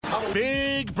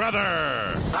Big Brother.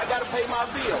 I gotta pay my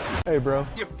bill. Hey, bro.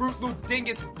 You Fruit Loop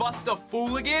dingus bust a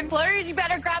fool again? Flurs, you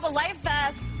better grab a life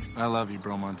vest. I love you,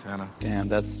 bro, Montana. Damn,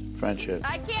 that's friendship.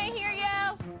 I can't hear you.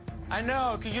 I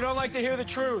know, because you don't like to hear the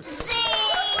truth.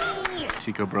 Sing!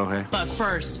 Chico, bro, hey. But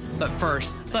first.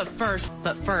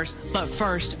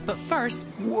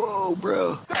 Whoa,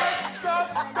 bro.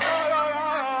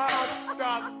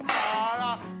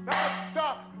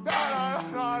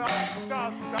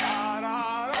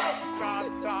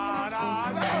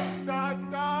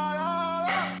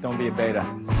 Don't be a beta.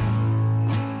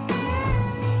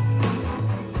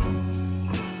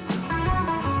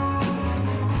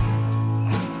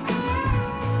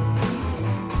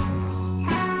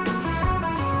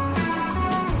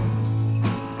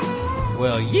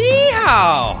 Well,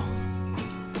 yeehaw!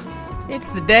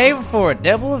 It's the day before a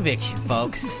double eviction,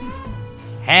 folks.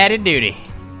 Howdy doody.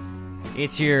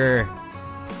 It's your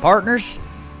partners,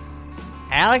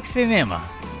 Alex and Emma,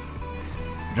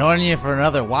 joining you for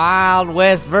another Wild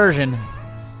West version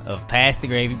of Pass the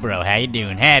Gravy Bro. How you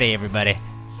doing? Howdy, everybody.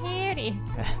 Howdy.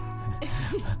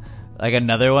 Like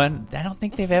another one? I don't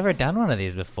think they've ever done one of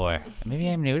these before. Maybe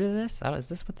I'm new to this. Is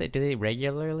this what do they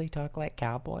regularly talk like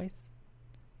cowboys?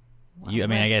 I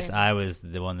guess I was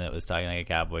the one that was talking like a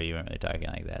cowboy. You weren't really talking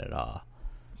like that at all.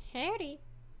 Howdy.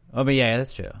 Oh, but yeah,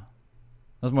 that's true. That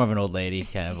was more of an old lady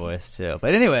kind of voice, too.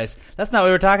 But anyways, that's not what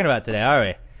we were talking about today, are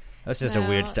we? That's just a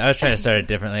weird I was trying to start it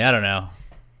differently. I don't know.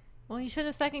 Well, you should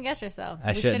have second-guessed yourself.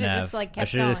 I shouldn't have. I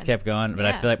should have just kept going, but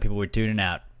I feel like people were tuning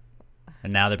out.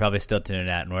 And now they're probably still tuning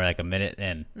out, and we're like a minute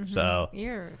in. Mm-hmm. So,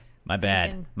 my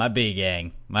bad. My B,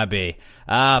 gang. My B.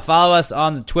 Follow us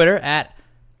on the Twitter at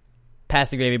Pass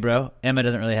the Gravy Bro. Emma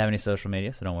doesn't really have any social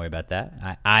media, so don't worry about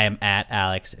that. I am at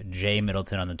Alex J.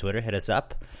 Middleton on the Twitter. Hit us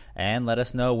up and let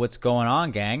us know what's going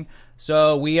on, gang.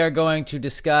 So we are going to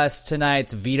discuss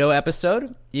tonight's veto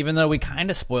episode, even though we kind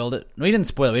of spoiled it. We didn't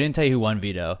spoil it. We didn't tell you who won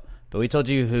veto, but we told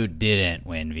you who didn't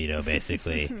win veto,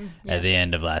 basically, yes. At the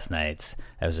end of last night's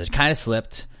episode. Kind of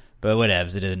slipped, but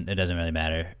whatevs. It doesn't really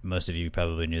matter. Most of you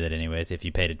probably knew that anyways if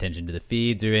you paid attention to the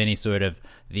feeds or any sort of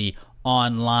the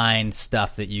online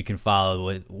stuff that you can follow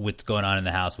with what's going on in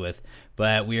the house with.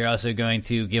 But we are also going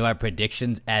to give our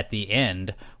predictions at the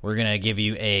end. We're going to give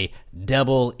you a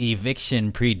double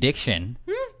eviction prediction.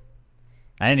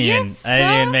 I didn't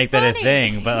even make that a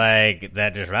thing, but like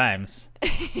that just rhymes.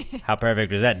 How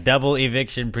perfect was that? Double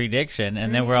eviction prediction.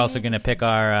 And then we're also going to pick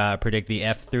our predict the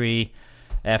F3,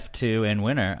 F2 and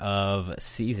winner of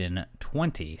season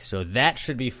 20. So that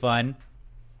should be fun.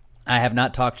 I have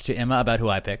not talked to Emma about who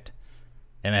I picked.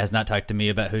 Emma has not talked to me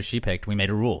about who she picked. We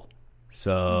made a rule.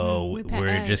 So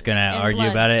we're just going to argue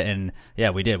about it. And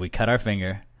yeah, we did. We cut our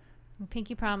finger.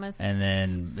 Pinky promised. And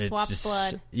then swapped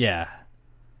blood. Yeah.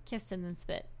 Kissed and then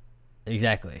spit.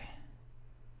 Exactly.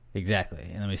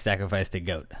 And then we sacrificed a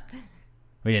goat.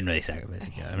 We didn't really sacrifice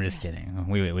a goat. I'm just kidding.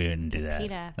 We didn't do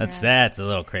that. That's a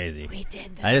little crazy. We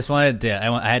did that. I just wanted to,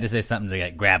 I had to say something to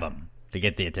like, grab them, to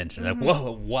get the attention. Like,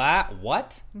 whoa,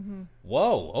 what? Mm-hmm.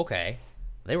 Whoa, okay.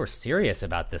 They were serious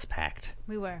about this pact.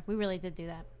 We were. We really did do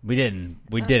that. We didn't.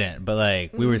 But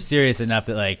like, we were serious enough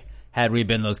that like, had we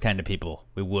been those kind of people,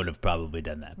 we would have probably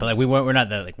done that. But like, we're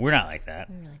not like that.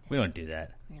 We don't do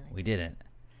that. We didn't.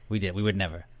 We did. We would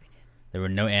never. There were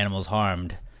no animals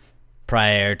harmed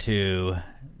prior to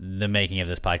the making of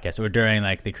this podcast or during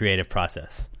like the creative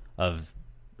process of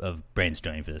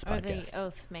brainstorming for this podcast. The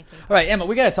oath making. All right, Emma,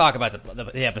 we got to talk about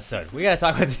the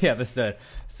episode.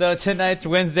 So tonight's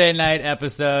Wednesday night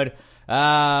episode,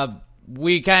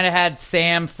 we kind of had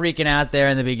Sam freaking out there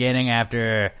in the beginning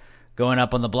after going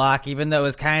up on the block, even though it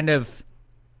was kind of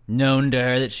known to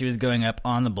her that she was going up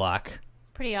on the block.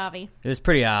 Pretty obvi. It was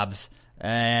pretty obs.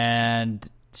 And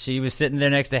she was sitting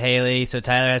there next to Haley, so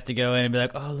Tyler has to go in and be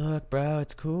like, oh, look, bro,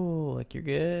 it's cool. Like, you're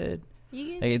good.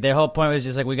 Like, their whole point was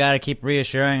just like, we got to keep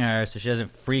reassuring her so she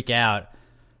doesn't freak out.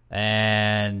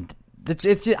 And it's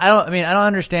just, I don't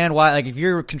understand why, like, if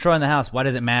you're controlling the house, why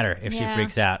does it matter if she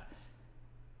freaks out?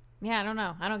 Yeah, I don't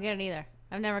know. I don't get it either.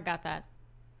 I've never got that.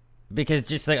 Because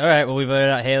just like, all right, well, we voted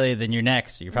out Haley, then you're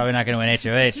next. You're probably not going to win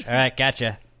HOH. All right,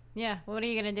 gotcha. Yeah, what are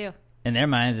you going to do? In their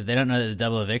minds, if they don't know that the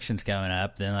double eviction's coming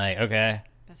up, then like, okay,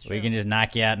 we can just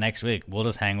knock you out next week. We'll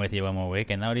just hang with you one more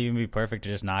week, and that would even be perfect to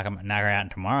just knock her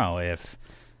out tomorrow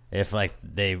if like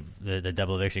the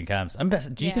double eviction comes.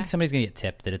 Do you think somebody's gonna get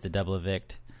tipped that it's a double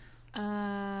evict?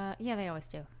 Yeah, they always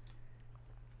do.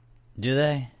 Do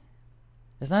they?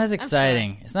 It's not as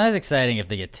exciting. Sure. It's not as exciting if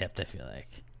they get tipped, I feel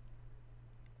like.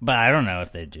 But I don't know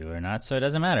if they do or not, so it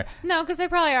doesn't matter. No, because they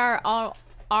probably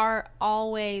are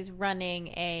always running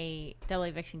a double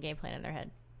eviction game plan in their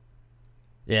head.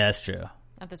 Yeah, that's true.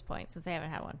 At this point, since they haven't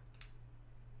had one.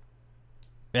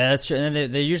 Yeah, that's true.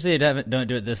 And they usually don't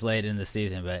do it this late in the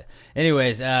season. But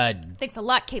anyways. Thanks a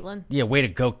lot, Caitlin. Yeah, way to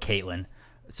go, Caitlin.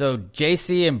 So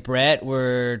JC and Brett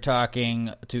were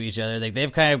talking to each other. Like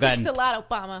they've kind of gotten... Thanks a lot,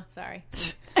 Obama. Sorry.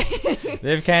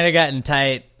 They've kind of gotten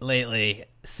tight lately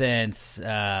since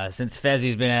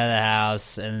Fezzi's been out of the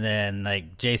house, and then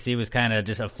like JC was kind of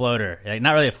just a floater, like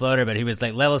not really a floater, but he was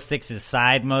like level 6's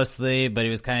side mostly, but he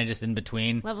was kind of just in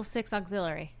between. Level 6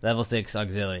 auxiliary,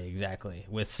 exactly,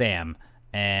 with Sam.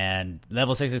 And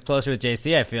level 6 is closer with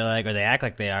JC, I feel like, or they act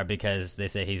like they are because they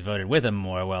say he's voted with him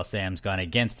more, while Sam's gone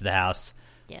against the house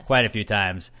quite a few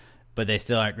times, but they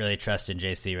still aren't really trusting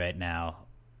JC right now.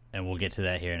 And we'll get to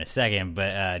that here in a second.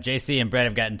 But JC and Brett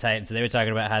have gotten tight, and so they were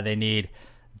talking about how they need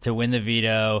to win the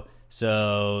veto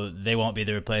so they won't be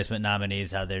the replacement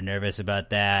nominees, how they're nervous about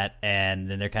that. And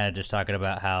then they're kind of just talking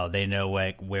about how they know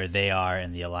where they are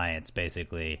in the alliance,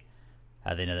 basically.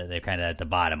 How they know that they're kind of at the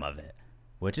bottom of it,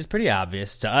 which is pretty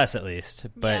obvious, to us at least.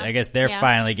 But I guess they're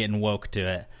finally getting woke to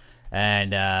it.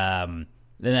 And then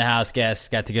the house guests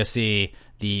got to go see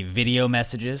the video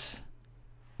messages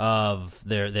of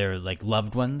their like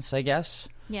loved ones, I guess.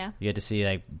 Yeah. You get to see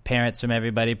like parents from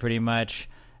everybody pretty much,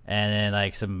 and then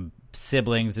like some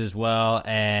siblings as well.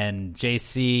 And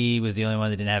JC was the only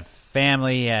one that didn't have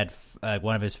family. He had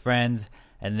one of his friends,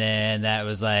 and then that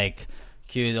was like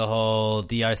cue the whole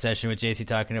DR session with JC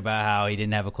talking about how he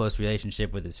didn't have a close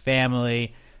relationship with his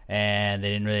family, and they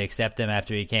didn't really accept him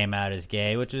after he came out as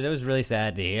gay, which was really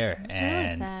sad to hear. It was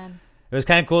really sad. It was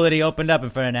kind of cool that he opened up in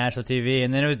front of national TV,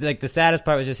 and then it was like the saddest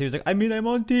part was just he was like, I mean, I'm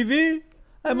on TV.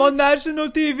 I'm on national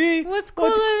TV. What's cooler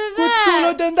than that? What's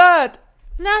cooler than that?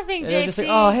 Nothing, JC. Just like,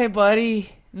 oh, hey,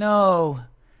 buddy. No,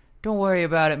 don't worry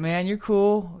about it, man. You're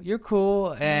cool. You're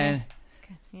cool. And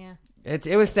yeah,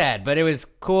 it was sad, but it was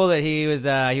cool that he was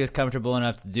comfortable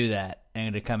enough to do that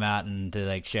and to come out and to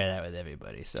like share that with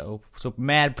everybody. So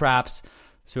mad props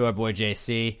to our boy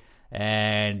JC.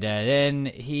 And then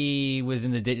he was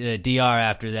in the DR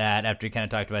after that, after he kind of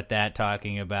talked about that,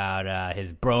 talking about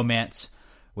his bromance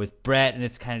with Brett, and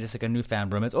it's kind of just like a newfound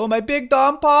bromance. Oh, my big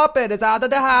dumb puppet is out of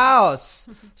the house,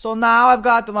 so now I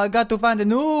got to find a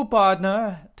new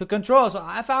partner to control. So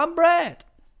I found Brett.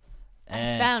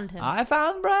 I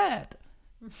found Brett.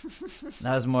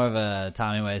 That was more of a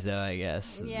Tommy Wiseau, I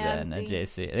guess, than a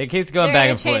JC. It keeps going back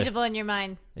and forth. They're interchangeable in your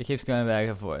mind. It keeps going back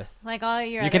and forth. Like all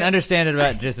your, you can understand it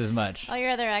about just as much. All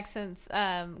your other accents,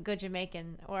 go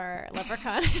Jamaican or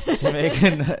leprechaun.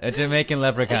 A Jamaican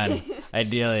leprechaun,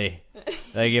 ideally.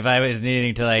 Like if I was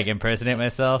needing to like impersonate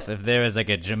myself, if there was like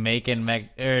a Jamaican, you know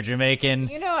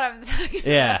what I'm talking about.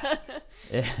 Yeah.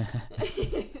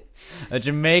 A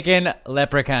Jamaican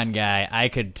leprechaun guy, I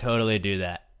could totally do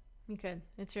that. You could.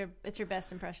 It's your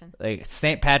best impression. Like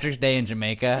St. Patrick's Day in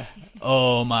Jamaica.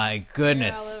 Oh my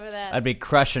goodness. You're all over that. I'd be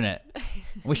crushing it.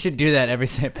 We should do that every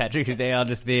St. Patrick's Day.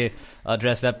 I'll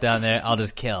dress up down there. I'll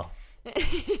just kill.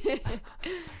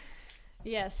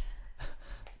 Yes.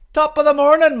 Top of the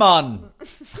morning, man.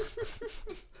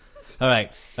 All right.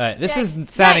 This is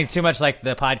sounding too much like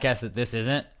the podcast that this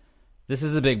isn't. This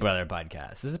is the Big Brother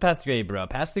podcast. This is Pass the Gravy, bro.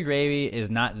 Pass the Gravy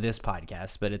is not this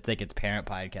podcast, but it's like its parent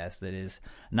podcast that is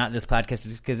not this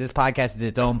podcast, because this podcast is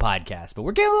its own podcast. But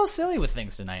we're getting a little silly with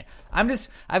things tonight.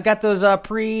 I've got those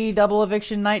pre-double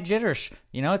eviction night jitters.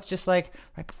 You know, it's just like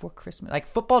right before Christmas. Like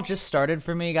football just started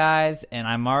for me, guys, and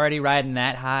I'm already riding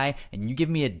that high. And you give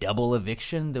me a double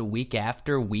eviction the week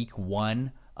after week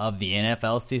 1 of the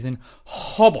NFL season.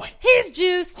 Oh boy, he's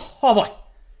juiced. Oh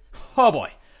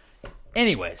boy.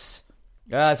 Anyways.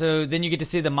 So then you get to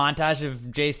see the montage of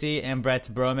JC and Brett's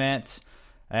bromance.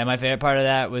 And my favorite part of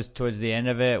that was towards the end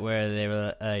of it, where they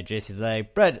were JC's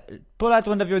like, Brett, pull out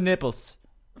one of your nipples.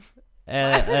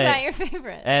 Why was that your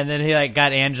favorite? And then he like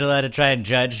got Angela to try and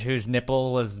judge whose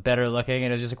nipple was better looking,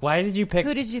 and it was just like, why did you pick?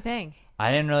 Who did you think?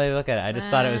 I didn't really look at it. I just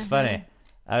thought it was funny.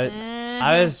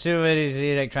 I was too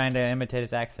busy like trying to imitate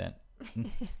his accent.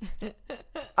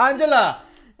 Angela,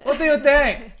 what do you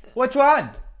think? Which one?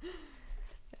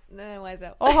 Why is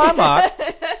that? Oh,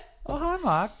 hi,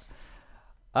 Mark.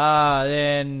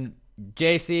 Then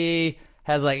JC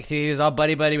has he was all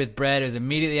buddy with Brett. It was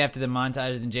immediately after the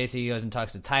montage. Then JC goes and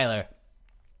talks to Tyler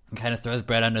and kind of throws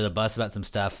Brett under the bus about some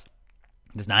stuff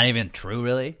that's not even true,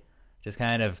 really. Just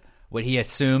kind of what he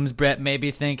assumes Brett may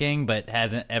be thinking, but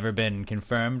hasn't ever been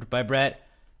confirmed by Brett.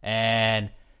 And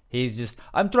he's just,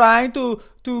 I'm trying to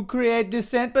create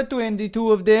dissent between the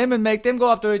two of them and make them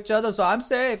go after each other, so I'm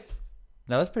safe.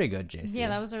 That was pretty good, JC. Yeah,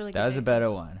 that was a really good. That was a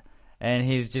better one. And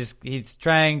he's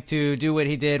trying to do what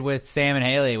he did with Sam and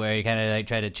Haley, where he kind of like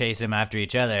tried to chase them after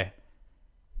each other,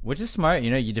 which is smart.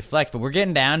 You know, you deflect. But we're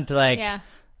getting down to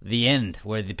the end,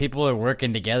 where the people are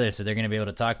working together, so they're going to be able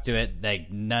to talk to it. Like,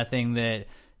 nothing that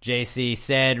JC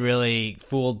said really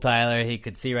fooled Tyler. He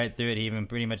could see right through it. He even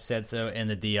pretty much said so in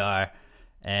the DR.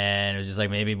 And it was just like,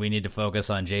 maybe we need to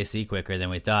focus on JC quicker than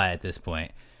we thought at this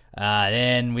point.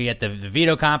 Then we get the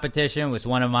veto competition, which is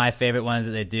one of my favorite ones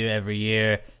that they do every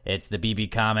year. It's the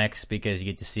BB Comics, because you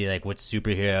get to see like what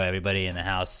superhero everybody in the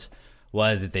house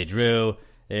was that they drew.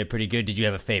 They're pretty good. Did you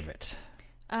have a favorite?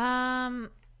 No.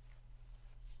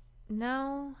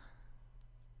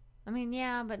 I mean,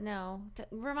 yeah, but no.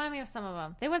 Remind me of some of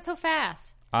them. They went so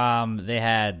fast. They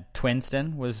had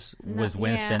Twinston was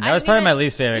Winston. Yeah. That was probably my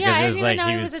least favorite, because I it was didn't like even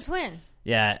know he was a twin.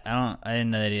 Yeah, I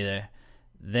didn't know that either.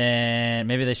 Then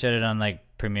maybe they showed it on like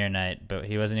premiere night, but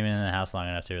he wasn't even in the house long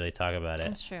enough to really talk about it.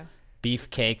 That's true.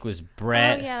 Beefcake was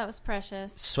Brett. Oh yeah, that was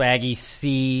Precious. Swaggy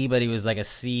C, but he was like a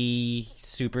C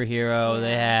superhero.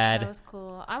 They had. That was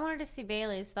cool. I wanted to see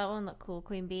Bailey's. That one looked cool.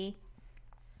 Queen Bee.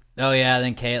 Oh yeah,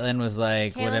 then Caitlin was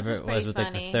like Caitlin's whatever it was was with funny.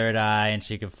 like the third eye, and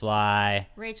she could fly.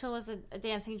 Rachel was a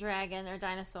dancing dragon or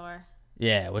dinosaur.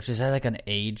 Yeah, which is that like an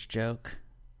age joke?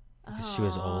 Because she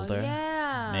was older.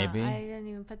 Yeah, maybe. I didn't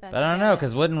even put that. But I don't know,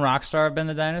 because wouldn't Rockstar have been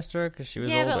the dinosaur? Because she was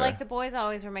older. Yeah, but like the boys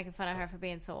always were making fun of her for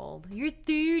being so old. You're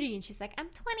 30, and she's like, I'm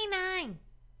 29.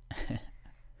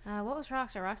 What was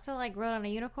Rockstar? Rockstar like rode on a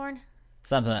unicorn.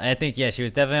 Something. I think she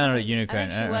was definitely on a unicorn. I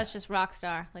think she was just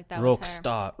Rockstar. Like that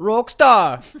Rockstar. was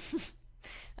her.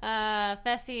 Rockstar.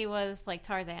 Fessy was like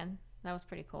Tarzan. That was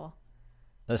pretty cool.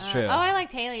 That's true. Oh, I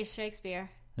liked Haley's Shakespeare.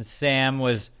 And Sam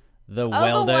was the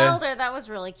welder. The welder. That was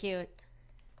really cute.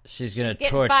 She's going to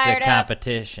torch the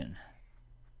competition.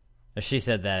 She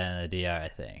said that in the DR, I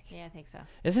think. Yeah, I think so.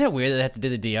 Isn't it weird that they have to do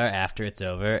the DR after it's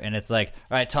over? And it's like,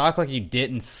 all right, talk like you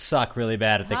didn't suck really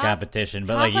bad at the competition,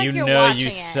 but like you know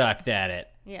you sucked at it.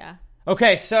 Yeah.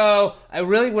 Okay, so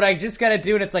what I just got to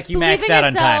do, and it's like you maxed out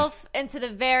on time. Believe in yourself into the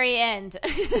very end.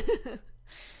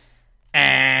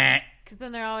 Because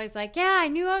then they're always like, yeah, I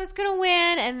knew I was going to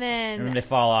win, and then they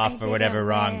fall off or whatever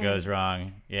goes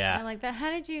wrong. Yeah. I like that.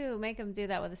 How did you make them do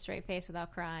that with a straight face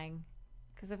without crying?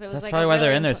 Because if it was that's like probably why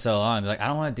they're in there so long. They're like, I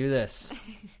don't want to do this.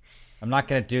 I'm not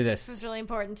going to do this. This is really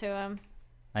important to him.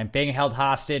 I'm being held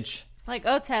hostage. Like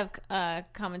OTEV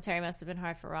commentary must have been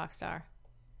hard for Rockstar.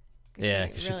 Yeah,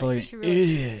 she really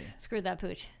screwed that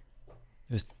pooch.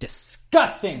 It was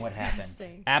disgusting what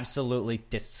happened. Absolutely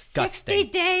disgusting. 60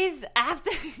 days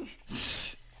after. I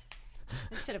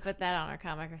should have put that on our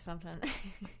comic or something.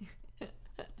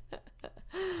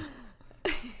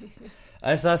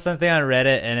 I saw something on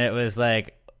Reddit, and it was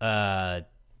like, it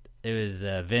was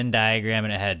a Venn diagram,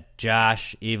 and it had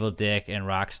Josh, Evil Dick, and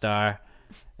Rockstar.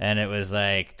 And it was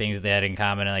like things they had in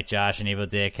common, and like Josh and Evil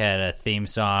Dick had a theme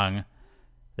song.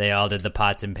 They all did the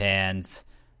pots and pans.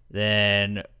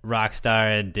 Then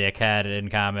Rockstar and Dick had in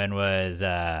common was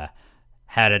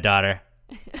had a daughter.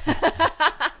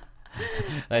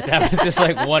 Like that was just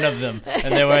like one of them,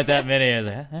 and there weren't that many. I was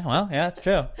like, well, yeah, that's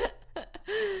true.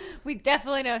 We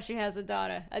definitely know she has a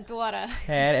daughter. A daughter.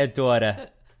 Had a daughter.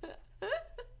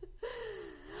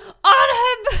 On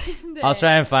her birthday. I'll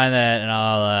try and find that, and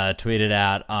I'll tweet it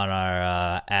out on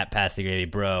our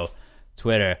 @PassTheGravyBro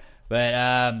Twitter.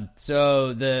 But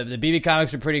so the BB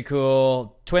comics are pretty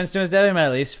cool. Twinston was definitely my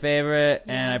least favorite,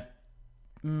 and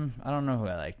I don't know who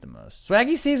I liked the most.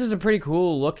 Swaggy C's was a pretty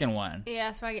cool looking one.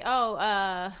 Yeah, Swaggy.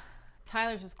 Oh,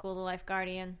 Tyler's was cool. The Life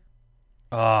Guardian.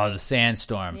 Oh, the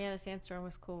Sandstorm. Yeah, the Sandstorm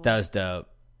was cool. That was dope.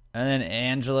 And then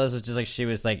Angela's was just like she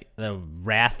was like the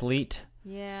Rathlete.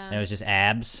 Yeah. And it was just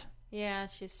abs. Yeah,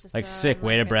 she's just like sick.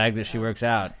 Way to brag that she works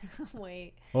out.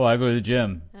 Wait. Oh, I go to the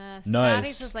gym. Nice.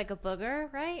 Scotty's was like a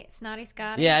booger, right? Snotty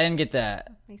Scotty. Yeah, I didn't get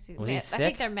that. Was he sick? I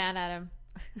think they're mad at him.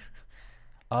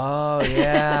 Oh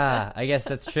yeah, I guess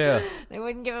that's true. They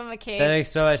wouldn't give him a cape. That makes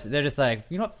so much. They're just like,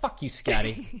 you know what? Fuck you,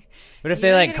 Scotty. But if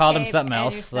they like called him something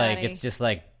else, like it's just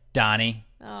like Donnie.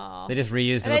 Oh. They just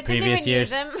reused the previous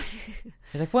years. Use him.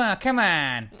 He's like, well, come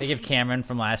on. They give Cameron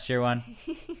from last year one,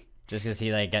 just because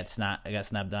he like got snubbed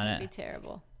on it. That'd be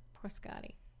terrible. Poor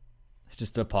Scotty.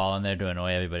 Just put Paul in there to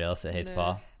annoy everybody else that hates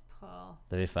Paul.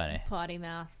 That'd be funny. Potty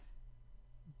mouth.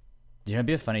 You know, it'd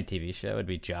be a funny TV show. It'd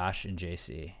be Josh and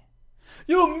JC.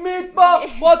 You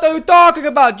meatball? What are you talking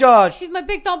about, Josh? He's my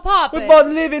big dog pop. We both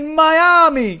live in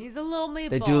Miami. He's a little meatball.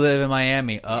 They do live in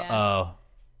Miami. Uh-oh.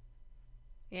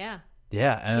 Yeah.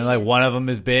 Yeah, and then like one of them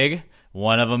is big,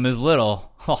 one of them is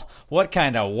little. What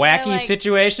kind of wacky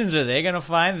situations are they going to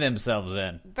find themselves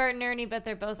in? Bert and Ernie, but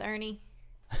they're both Ernie.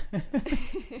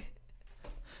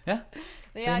 Yeah.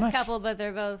 The Odd Couple, but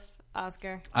they're both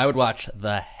Oscar. I would watch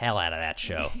the hell out of that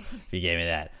show if you gave me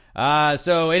that.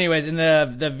 So anyways, in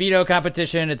the veto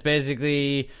competition, it's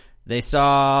basically They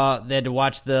had to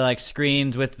watch the like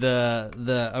screens with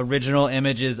the original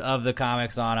images of the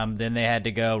comics on them. Then they had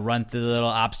to go run through the little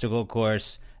obstacle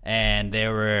course, and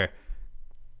there were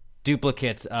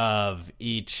duplicates of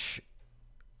each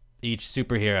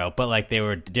superhero, but like they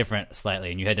were different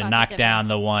slightly, and you had to knock down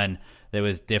the one that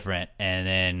was different and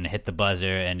then hit the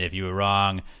buzzer, and if you were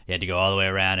wrong, you had to go all the way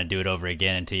around and do it over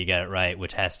again until you got it right,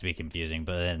 which has to be confusing.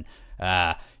 But then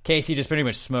Casey just pretty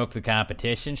much smoked the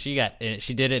competition. She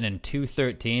did it in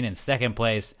 2:13, and second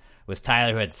place was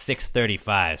Tyler, who had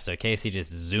 6:35. So Casey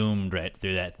just zoomed right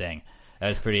through that thing. That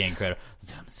was pretty incredible.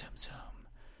 Zoom, zoom, zoom.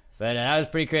 But that was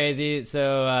pretty crazy.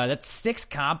 So that's 6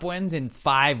 comp wins in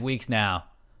 5 weeks now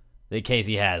that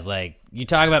Casey has. Like, you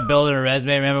talk about building a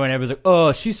resume. Remember when everybody's like,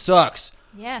 "Oh, she sucks."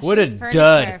 Yeah, what she was a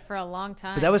dud for a long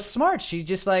time. But that was smart. She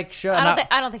just like showed.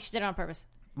 I don't think she did it on purpose.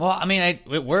 Well, I mean,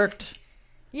 it worked.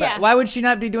 Yeah. But why would she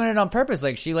not be doing it on purpose?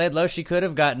 Like, she laid low. She could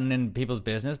have gotten in people's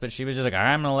business, but she was just like, all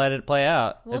right, I'm going to let it play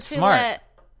out. Well, it's she smart. let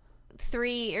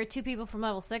 3 or 2 people from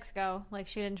level 6 go. Like,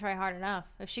 she didn't try hard enough.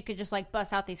 If she could just, like,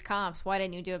 bust out these comps, why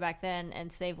didn't you do it back then and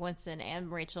save Winston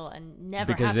and Rachel and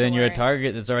never Because have then to you're worry? a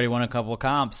target that's already won a couple of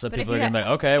comps, so But people if are you going to be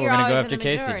like, okay, we're you're going to go always after in the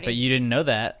Casey. majority. But you didn't know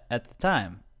that at the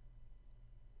time.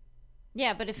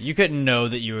 Yeah, but if You couldn't know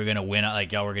that you were going to win,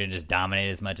 like, y'all were going to just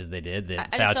dominate as much as they did, that I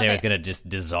just don't Faute was think- going to just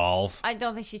dissolve. I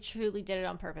don't think she truly did it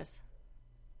on purpose.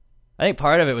 I think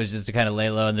part of it was just to kind of lay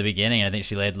low in the beginning. I think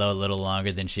she laid low a little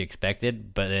longer than she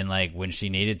expected, but then, like, when she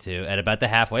needed to, at about the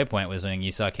halfway point was when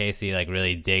you saw Casey, like,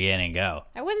 really dig in and go.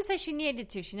 I wouldn't say she needed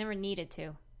to. She never needed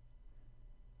to.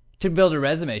 To build a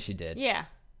resume, she did. Yeah.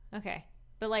 Okay.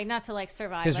 But, like, not to, like,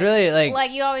 survive. Because really, like...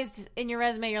 Like, you always, in your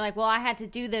resume, you're like, well, I had to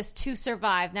do this to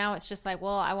survive. Now it's just like,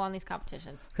 well, I won these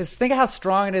competitions. Because think of how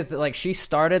strong it is that, like, she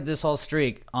started this whole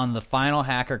streak on the final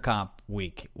Hacker Comp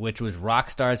week, which was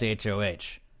Rockstar's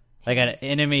HOH. Like, an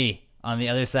enemy on the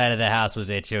other side of the house was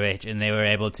HOH, and they were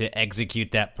able to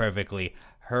execute that perfectly.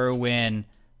 Her win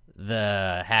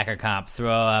the Hacker Comp, throw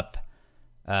up...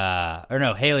 or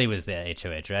no, Haley was the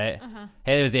HOH, right? Uh-huh.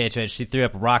 Haley was the HOH. She threw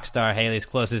up Rockstar, Haley's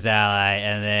closest ally,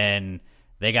 and then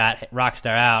they got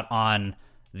Rockstar out on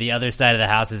the other side of the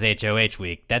house's HOH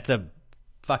week. That's a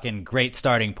fucking great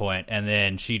starting point, and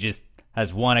then she just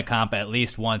has won a comp at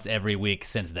least once every week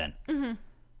since then. Mm-hmm.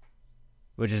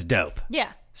 Which is dope.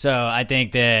 Yeah. So I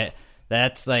think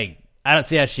that's like, I don't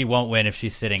see how she won't win if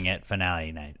she's sitting at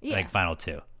finale night, like final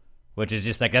 2. Which is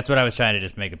just like, that's what I was trying to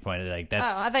just make a point of. Like, that's.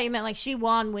 Oh, I thought you meant like she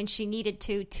won when she needed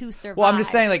to survive. Well, I'm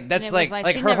just saying, like, that's like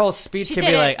her whole speech could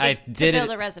be like, I did to it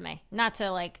build a resume, not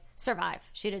to like survive.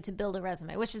 She did it to build a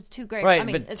resume, which is too great. Right, I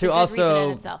mean, but it's to a good reason also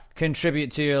in itself.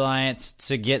 contribute to your alliance,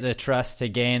 to get the trust, to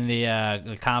gain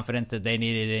the confidence that they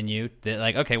needed in you. That,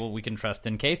 like, okay, well, we can trust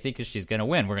in Casey because she's going to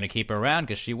win. We're going to keep her around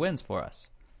because she wins for us.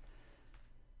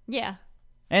 Yeah.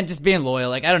 And just being loyal.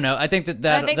 Like, I don't know. I think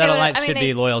that alliance should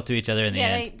be loyal to each other in the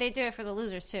end. Yeah, they do it for the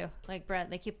losers, too. Like Brett.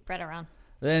 They keep Brett around.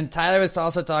 Then Tyler was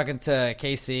also talking to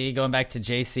Casey, going back to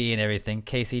JC and everything.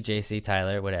 Casey, JC,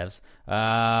 Tyler, whatevs.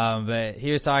 But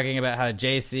he was talking about how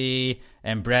JC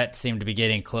and Brett seemed to be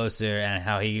getting closer and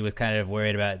how he was kind of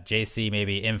worried about JC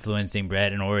maybe influencing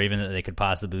Brett, or even that they could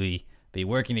possibly be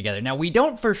working together. Now, we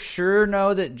don't for sure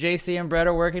know that JC and Brett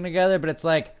are working together, but it's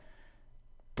like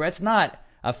Brett's not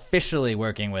officially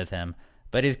working with him,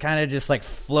 but he's kind of just like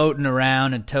floating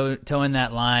around and towing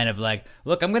that line of like,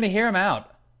 look, I'm going to hear him out.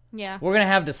 Yeah. We're going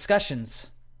to have discussions,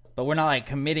 but we're not like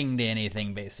committing to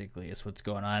anything, basically, is what's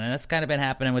going on. And that's kind of been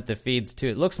happening with the feeds too.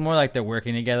 It looks more like they're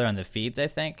working together on the feeds, I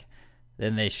think,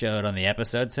 than they showed on the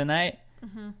episode tonight.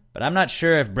 Mm-hmm. But I'm not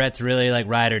sure if Brett's really like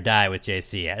ride or die with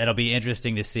JC. It'll be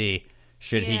interesting to see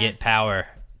should he get power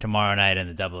tomorrow night in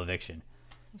the double eviction.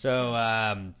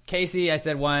 So Casey, I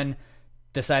said,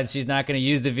 decides she's not going to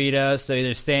use the veto, so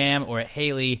either Sam or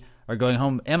Haley are going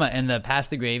home. Emma, in the Pass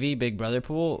the Gravy Big Brother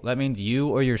pool, that means you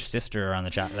or your sister are on the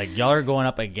chop. Like, y'all are going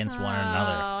up against one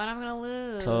another. Oh, and I'm going to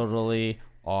lose. Totally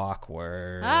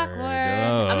awkward.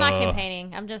 I'm not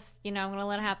campaigning. I'm just, I'm going to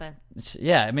let it happen.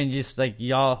 Yeah, I mean, just like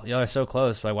y'all are so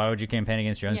close. Like, why would you campaign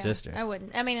against your own sister? I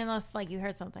wouldn't. I mean, unless like you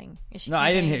heard something. No,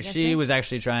 I didn't hear. She was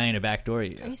actually trying to backdoor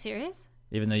you. Are you serious?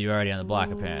 Even though you're alrery on the block,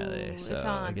 apparently. So it's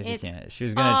on. I guess you can't. She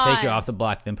was going to take you off the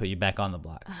block, then put you back on the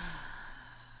block.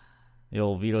 The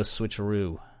old veto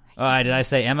switcheroo. Oh, did I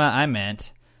say Emma? I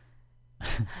meant.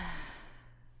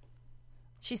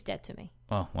 She's dead to me.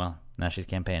 Oh, well, now she's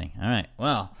campaigning. All right.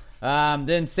 Well,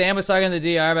 then Sam was talking to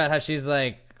the DR about how she's,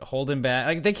 like, holding back.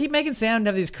 Like, they keep making Sam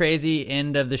have these crazy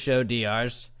end-of-the-show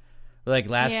DRs. Like,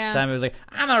 last time it was like,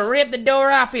 I'm going to rip the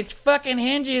door off its fucking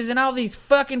hinges and all these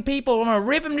fucking people. I'm going to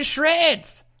rip them to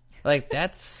shreds. Like,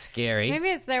 that's scary. Maybe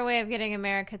it's their way of getting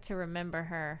America to remember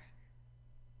her.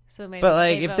 So maybe. But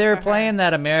like, if they're playing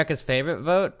that America's favorite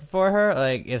vote for her,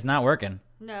 like, it's not working.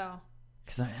 No.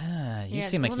 Because you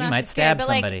seem like you might stab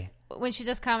somebody. Like, when she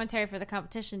does commentary for the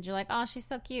competitions, you're like, oh, she's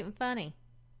so cute and funny.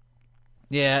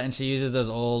 Yeah, and she uses those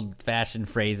old-fashioned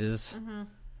phrases. Mm-hmm.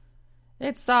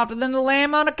 It's softer than the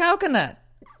lamb on a coconut.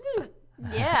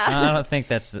 Yeah. I don't think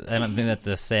that's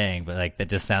a saying, but like that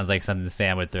just sounds like something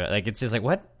Sam would throw. Like, it's just like,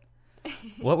 what?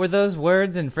 What were those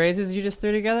words and phrases you just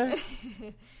threw together?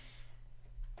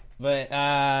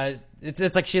 But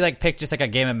it's like she like picked just like a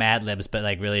game of Mad Libs, but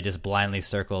like really just blindly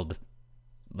circled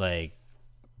like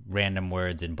random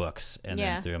words in books and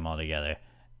then threw them all together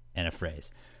in a phrase.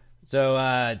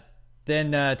 So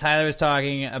then Tyler was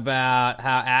talking about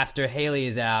how after Haley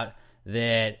is out,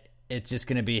 that it's just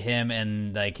going to be him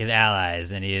and like his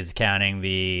allies, and he is counting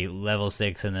the level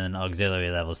 6 and then auxiliary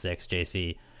level 6,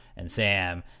 JC and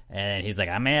Sam, and he's like,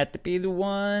 I may have to be the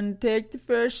one to take the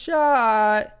first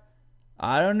shot.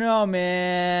 I don't know,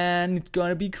 man. It's going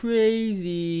to be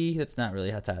crazy. That's not really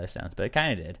how Tyler sounds, but it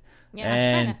kind of did. Yeah,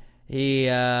 and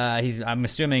he's I'm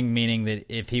assuming meaning that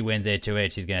if he wins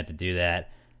HOH, he's going to have to do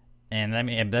that. And I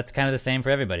mean, that's kind of the same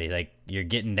for everybody. Like, you're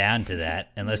getting down to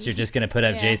that, unless you're just going to put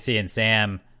up JC and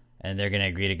Sam, and they're going to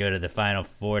agree to go to the final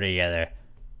 4 together.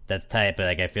 That's tight, but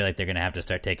like, I feel like they're going to have to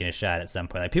start taking a shot at some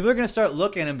point. Like, people are going to start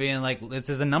looking and being like, this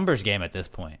is a numbers game at this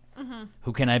point. Mm-hmm.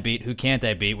 Who can I beat? Who can't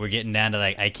I beat? We're getting down to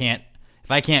like,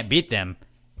 if I can't beat them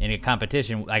in a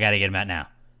competition, I got to get them out now.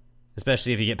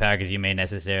 Especially if you get power, because you may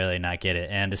necessarily not get it.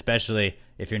 And especially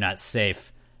if you're not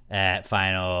safe at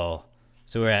final.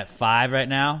 So we're at 5 right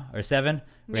now, or 7.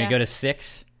 We're going to go to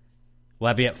 6.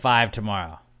 We'll be at 5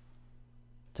 tomorrow.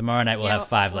 Tomorrow night we'll have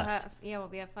 5 left. We'll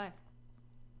be at 5.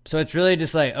 So it's really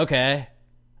just like, okay,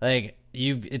 like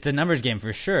it's a numbers game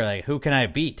for sure. Like, who can I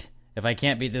beat? If I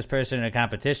can't beat this person in a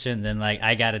competition, then like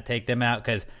I got to take them out,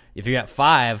 because if you're at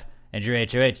 5 and you're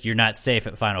HOH, you're not safe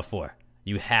at final 4.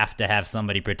 You have to have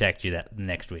somebody protect you that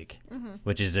next week,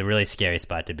 which is a really scary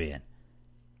spot to be in.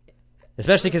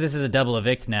 Especially because this is a double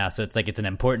evict now, so it's like it's an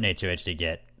important HOH to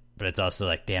get, but it's also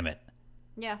like, damn it.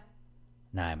 Yeah.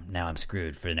 Now I'm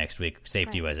screwed for the next week,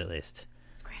 safety-wise at least.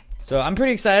 Scrapped. So I'm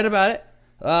pretty excited about it.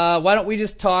 Why don't we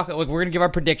just talk? We're going to give our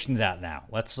predictions out now.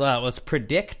 Let's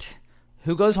predict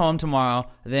who goes home tomorrow.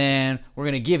 Then we're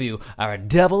going to give you our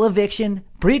double eviction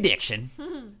prediction.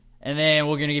 And then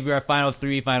we're going to give you our final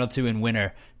 3, final 2, and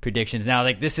winner predictions. Now,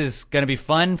 like, this is going to be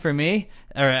fun for me,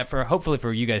 or hopefully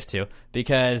for you guys too,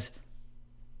 because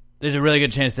there's a really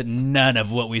good chance that none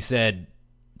of what we said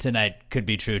tonight could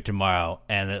be true tomorrow,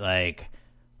 and that like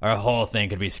our whole thing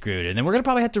could be screwed. And then we're going to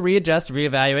probably have to readjust,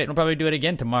 reevaluate, and we'll probably do it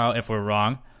again tomorrow if we're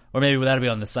wrong. Or maybe that'll be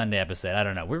on the Sunday episode. I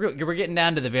don't know. We're getting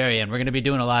down to the very end. We're going to be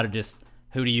doing a lot of just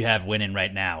who do you have winning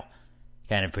right now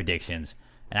kind of predictions.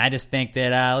 And I just think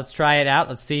that let's try it out.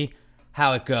 Let's see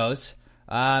how it goes.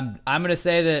 I'm going to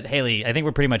say that Haley, I think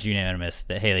we're pretty much unanimous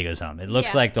that Haley goes home. It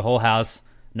looks like the whole house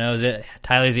knows it.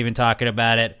 Tyler's even talking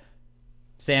about it.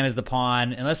 Sam is the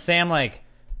pawn. Unless Sam like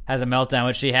has a meltdown,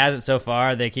 which she hasn't so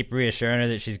far, they keep reassuring her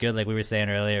that she's good, like we were saying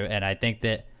earlier. And I think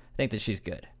that she's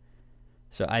good.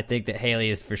 So I think that Haley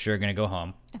is for sure going to go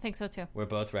home. I think so too. We're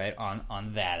both right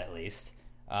on that at least.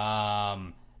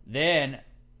 Then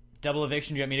double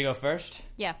eviction. Do you want me to go first?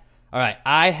 Yeah. All right.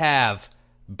 I have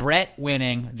Brett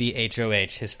winning the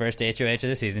HOH, his first HOH of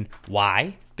the season.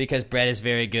 Why? Because Brett is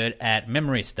very good at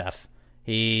memory stuff.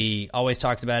 He always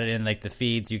talks about it in like the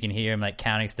feeds. You can hear him like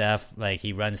counting stuff. Like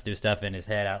he runs through stuff in his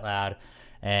head out loud.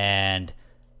 And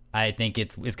I think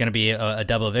it's going to be a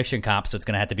double eviction comp, so it's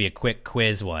going to have to be a quick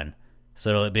quiz one. So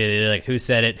it'll be like who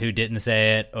said it, who didn't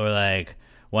say it, or like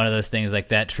one of those things like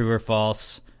that, true or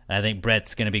false. And I think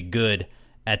Brett's going to be good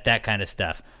at that kind of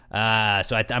stuff. So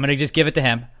I'm going to just give it to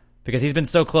him because he's been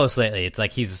so close lately. It's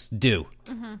like he's due.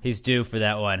 Mm-hmm. He's due for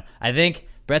that one. I think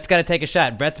Brett's got to take a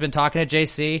shot. Brett's been talking to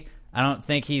JC. I don't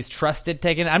think he's trusted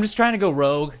taking it. I'm just trying to go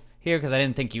rogue here because I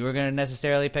didn't think you were going to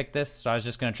necessarily pick this. So I was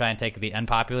just going to try and take the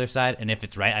unpopular side. And if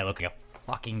it's right, I look like a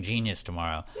fucking genius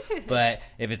tomorrow. But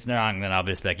if it's wrong, then I'll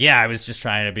just be like, yeah, I was just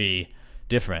trying to be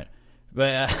different.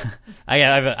 But I'm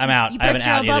out. I have an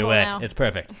out either way. Now. It's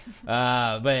perfect.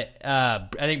 But I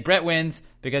think Brett wins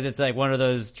because it's like one of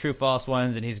those true-false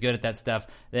ones, and he's good at that stuff.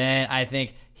 Then I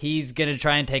think he's going to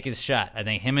try and take his shot. I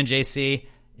think him and JC,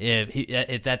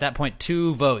 it's at that point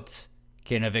 2 votes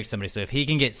can evict somebody. So if he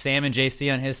can get Sam and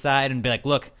JC on his side and be like,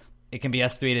 look, it can be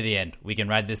us 3 to the end. We can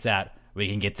ride this out. We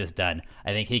can get this done.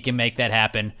 I think he can make that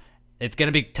happen. It's going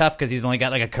to be tough because he's only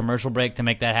got like a commercial break to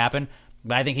make that happen.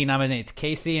 But I think he nominates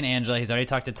Casey and Angela. He's already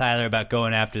talked to Tyler about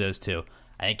going after those 2.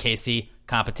 I think Casey,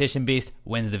 competition beast,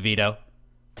 wins the veto,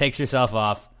 takes yourself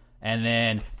off, and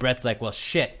then Brett's like, well,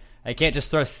 shit, I can't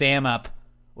just throw Sam up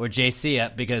or JC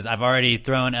up because I've already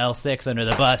thrown L6 under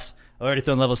the bus. I've already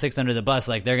thrown level 6 under the bus.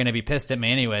 Like, they're going to be pissed at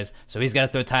me anyways. So he's got to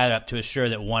throw Tyler up to assure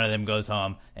that one of them goes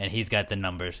home, and he's got the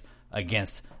numbers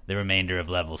against the remainder of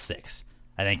level 6.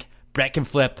 I think Brett can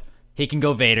flip. He can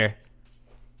go Vader.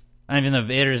 Even though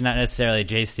Vader's not necessarily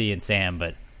JC and Sam,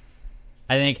 but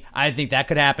I think that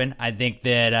could happen. I think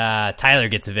that Tyler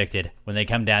gets evicted when they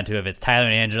come down to it. If it's Tyler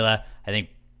and Angela, I think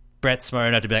Brett's smart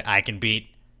enough to be like, I can beat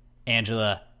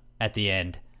Angela at the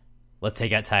end. Let's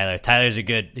take out Tyler.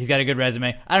 He's got a good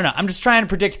resume. I don't know. I'm just trying to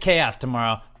predict chaos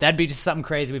tomorrow. That'd be just something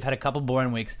crazy. We've had a couple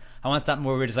boring weeks. I want something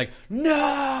where we're just like,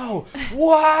 no,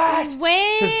 what?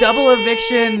 Wait. Because double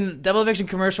eviction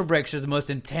commercial breaks are the most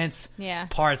intense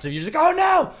parts. So you're just like, oh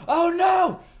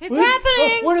no, it's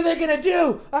happening. What are they gonna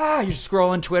do? You're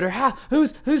scrolling Twitter.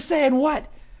 Who's saying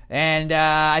what? And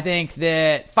I think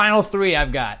that final 3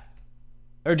 I've got.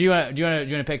 Or do you want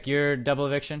to pick your double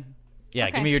eviction? Yeah,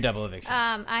 okay. Give me your double eviction.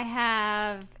 I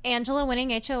have Angela winning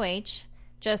HOH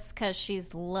just because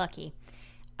she's lucky.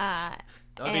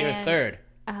 That'll be her third.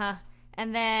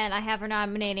 And then I have her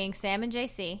nominating Sam and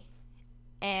JC.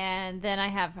 And then I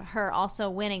have her also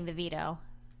winning the veto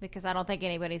because I don't think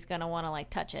anybody's going to want to, like,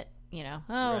 touch it. You know,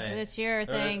 It's your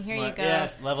thing. Here you go. Yeah,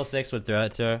 level 6 would throw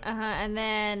it to her. And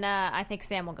then I think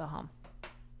Sam will go home.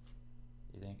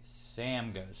 You think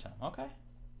Sam goes home? Okay.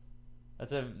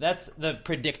 That's the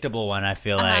predictable one, I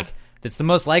feel like. That's the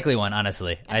most likely one,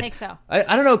 honestly. I think so.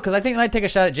 I don't know, because I think they might take a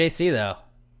shot at JC, though.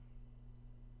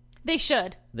 They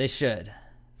should.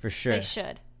 For sure. They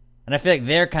should. And I feel like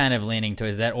they're kind of leaning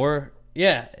towards that. Or,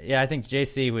 yeah, I think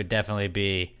JC would definitely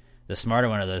be the smarter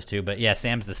one of those two. But, yeah,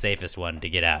 Sam's the safest one to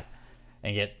get out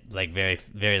and get, like, very,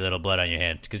 very little blood on your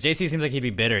hands. Because JC seems like he'd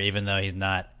be bitter, even though he's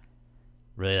not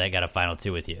really, like, got a final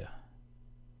 2 with you.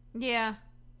 Yeah.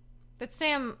 But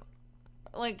Sam...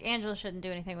 Like, Angela shouldn't do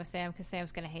anything with Sam because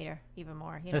Sam's going to hate her even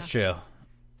more. You know? That's true. I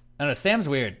don't know. Sam's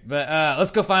weird. But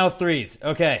let's go final 3s.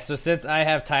 Okay, so since I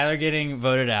have Tyler getting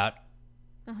voted out,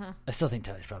 I still think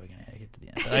Tyler's probably going to get to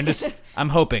the end. I'm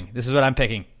hoping. This is what I'm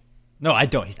picking. No, I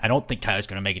don't. I don't think Tyler's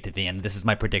going to make it to the end. This is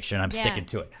my prediction. I'm sticking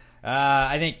to it.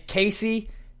 I think Casey,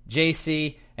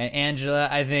 JC, and Angela.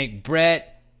 I think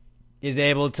Brett is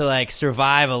able to, like,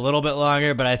 survive a little bit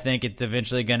longer, but I think it's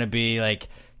eventually going to be, like,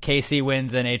 Casey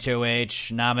wins an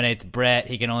HOH, nominates Brett.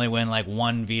 He can only win, like,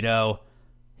 1 veto.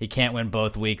 He can't win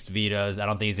both weeks' vetoes. I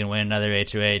don't think he's going to win another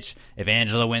HOH. If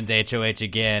Angela wins HOH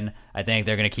again, I think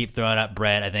they're going to keep throwing up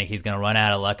Brett. I think he's going to run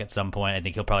out of luck at some point. I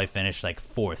think he'll probably finish, like,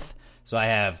 4th. So I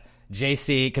have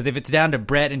JC, because if it's down to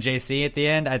Brett and JC at the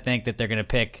end, I think that they're going to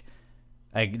pick,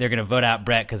 they're going to vote out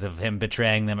Brett because of him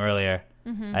betraying them earlier.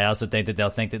 I also think that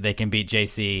they'll think that they can beat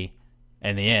JC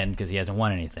in the end because he hasn't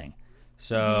won anything.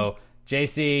 So...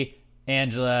 JC,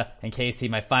 Angela, and Casey.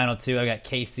 My final 2, I got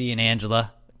Casey and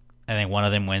Angela. I think one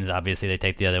of them wins. Obviously, they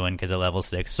take the other one because of level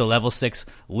 6. So level 6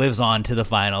 lives on to the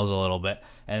finals a little bit.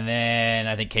 And then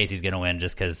I think Casey's going to win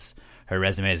just because her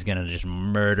resume is going to just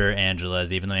murder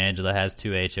Angela's, even though Angela has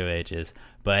 2 HOHs.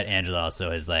 But Angela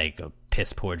also has, like, a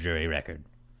piss-poor jury record.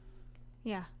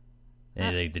 Yeah.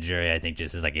 And the jury, I think,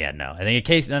 just is like, yeah, no. I think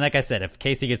Casey, and like I said, if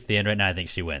Casey gets to the end right now, I think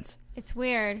she wins. It's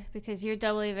weird because your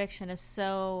double eviction is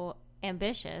so...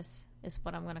 ambitious is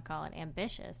what I'm going to call it.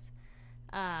 Ambitious.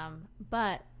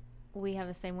 But we have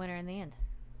the same winner in the end.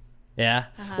 Yeah.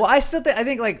 Well, I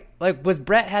think like was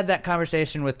Brett had that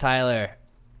conversation with Tyler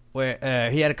where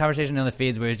he had a conversation on the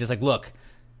feeds where he's just like, look,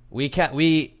 we got what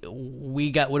are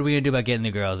we going to do about getting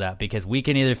the girls out? Because we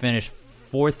can either finish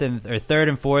 3rd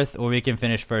and 4th, or we can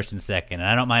finish 1st and 2nd. And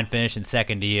I don't mind finishing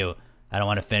 2nd to you. I don't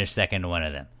want to finish 2nd to one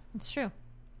of them. It's true.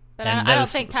 But I don't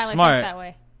think Tyler thinks that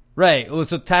way. Right. Well,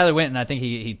 so Tyler went, and I think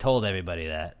he told everybody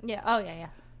that. Yeah. Oh, yeah.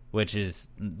 Which is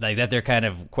like that they're kind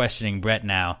of questioning Brett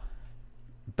now.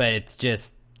 But it's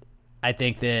just, I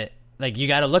think that, like, you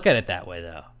got to look at it that way,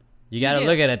 though. You got to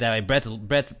look at it that way.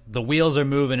 Brett's the wheels are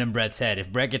moving in Brett's head.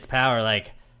 If Brett gets power,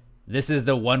 like, this is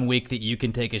the 1 week that you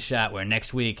can take a shot where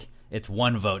next week it's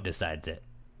 1 vote decides it.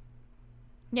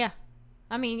 Yeah.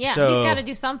 I mean, yeah, so, he's got to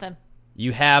do something.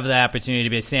 You have the opportunity to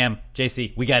be Sam,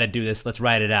 JC, we got to do this. Let's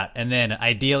ride it out. And then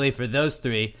ideally for those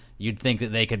 3, you'd think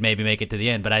that they could maybe make it to the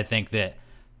end. But I think that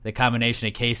the combination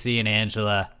of Casey and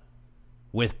Angela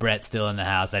with Brett still in the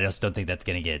house, I just don't think that's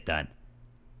going to get it done.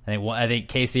 I think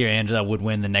Casey or Angela would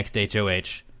win the next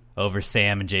HOH over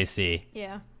Sam and JC.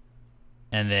 Yeah.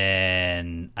 And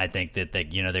then I think that they're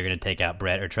going to take out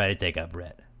Brett or try to take out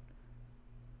Brett.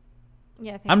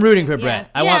 Yeah, I'm rooting for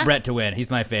Brett. I want Brett to win. He's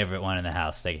my favorite one in the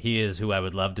house. Like, he is who I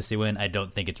would love to see win. I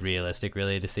don't think it's realistic,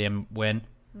 really, to see him win.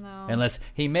 No. Unless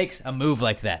he makes a move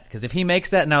like that. Because if he makes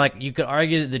that, now, like, you could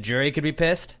argue that the jury could be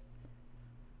pissed.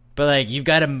 But, like, you've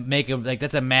got to make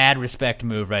that's a mad respect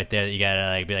move right there that you got to,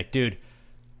 like, be like, dude,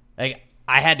 like,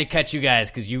 I had to cut you guys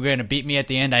because you were going to beat me at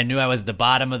the end. I knew I was the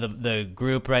bottom of the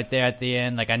group right there at the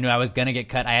end. Like, I knew I was going to get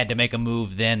cut. I had to make a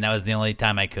move then. That was the only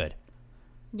time I could.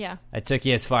 Yeah. I took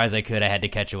you as far as I could. I had to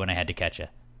catch you when I had to catch you.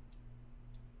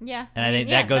 Yeah. And I think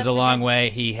that goes a long way.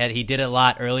 He did it a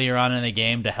lot earlier on in the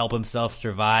game to help himself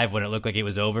survive when it looked like it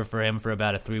was over for him for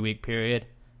about a 3-week period.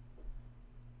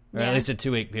 Or at least a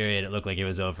 2-week period, it looked like it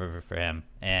was over for him.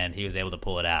 And he was able to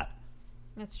pull it out.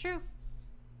 That's true.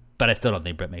 But I still don't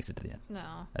think Brett makes it to the end. No.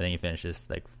 I think he finishes,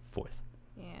 like, 4th.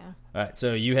 Yeah. All right,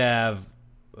 so you have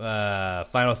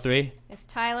final 3? It's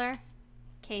Tyler,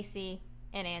 Casey,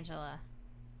 and Angela.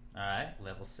 All right,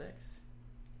 level 6.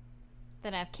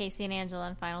 Then I have Casey and Angela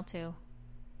in final 2.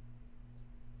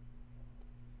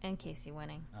 And Casey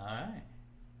winning. All right.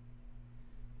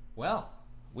 Well,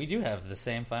 we do have the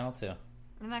same final 2.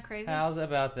 Isn't that crazy? How's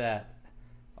about that?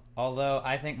 Although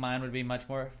I think mine would be much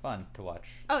more fun to watch.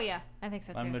 Oh, yeah. I think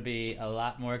so, too. Mine would be a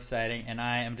lot more exciting, and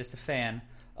I am just a fan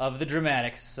of the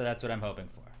dramatics, so that's what I'm hoping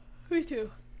for. Me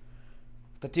too.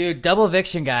 But, dude, double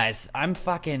eviction, guys. I'm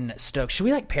fucking stoked. Should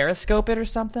we, like, Periscope it or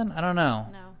something? I don't know.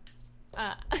 No.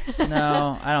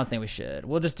 No, I don't think we should.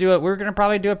 We'll just do it. We're going to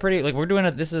probably do it pretty... Like,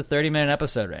 this is a 30-minute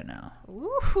episode right now.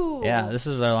 Ooh. Yeah, this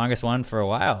is our longest one for a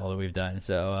while that we've done.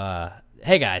 So,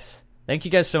 hey, guys. Thank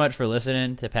you guys so much for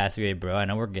listening to Pass the Gravy Bro. I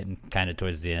know we're getting kind of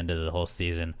towards the end of the whole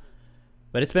season.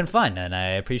 But it's been fun, and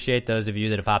I appreciate those of you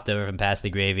that have hopped over from Pass the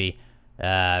Gravy.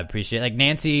 Appreciate... Like,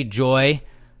 Nancy Joy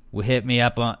hit me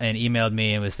up and emailed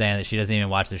me and was saying that she doesn't even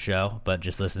watch the show, but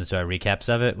just listens to our recaps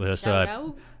of it. Shout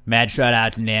out. Mad shout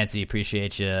out to Nancy.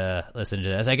 Appreciate you listening to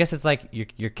this. I guess it's like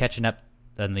you're catching up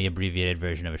on the abbreviated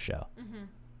version of a show. Mm-hmm.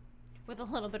 With a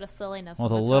little bit of silliness.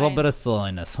 With a little bit of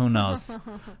silliness. Who knows?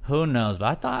 Who knows? But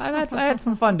I thought I had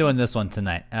some fun doing this one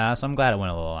tonight. So I'm glad it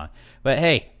went a little long. But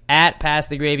hey, at Pass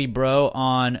the Gravy Bro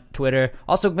on Twitter.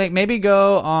 Also, maybe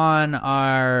go on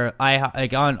our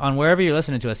on wherever you're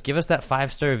listening to us. Give us that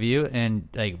 5-star review and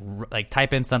like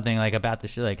type in something like about the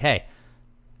show. Like, hey,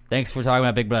 thanks for talking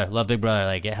about Big Brother. Love Big Brother.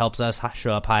 Like, it helps us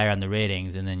show up higher on the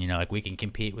ratings, and then like we can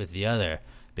compete with the other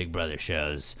Big Brother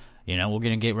shows. We're going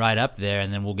to get right up there,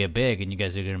 and then we'll get big, and you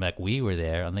guys are going to be like, we were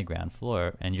there on the ground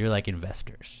floor, and you're like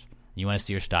investors. You want to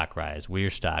see your stock rise. We're your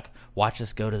stock. Watch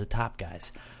us go to the top,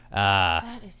 guys.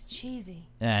 That is cheesy.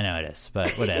 I know it is, but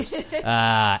whatevs.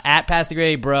 At Pass the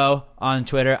Gravy Bro on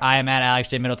Twitter. I am at Alex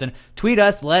J. Middleton. Tweet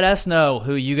us. Let us know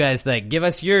who you guys think. Give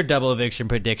us your double eviction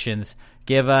predictions.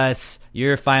 Give us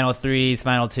your final 3s,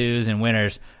 final 2s, and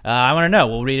winners. I want to know.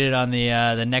 We'll read it on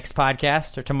the next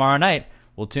podcast or tomorrow night.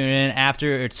 We'll tune in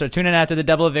after the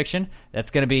double eviction.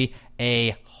 That's going to be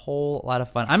a whole lot of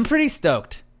fun. I'm pretty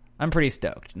stoked. Not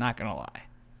going to lie.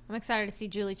 I'm excited to see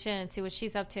Julie Chin and see what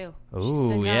she's up to.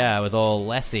 Ooh, yeah, with old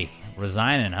Lessie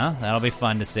resigning, huh? That'll be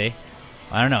fun to see.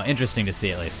 I don't know. Interesting to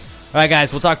see, at least. All right,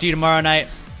 guys. We'll talk to you tomorrow night.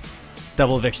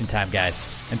 Double eviction time, guys.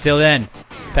 Until then,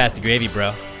 pass the gravy,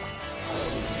 bro.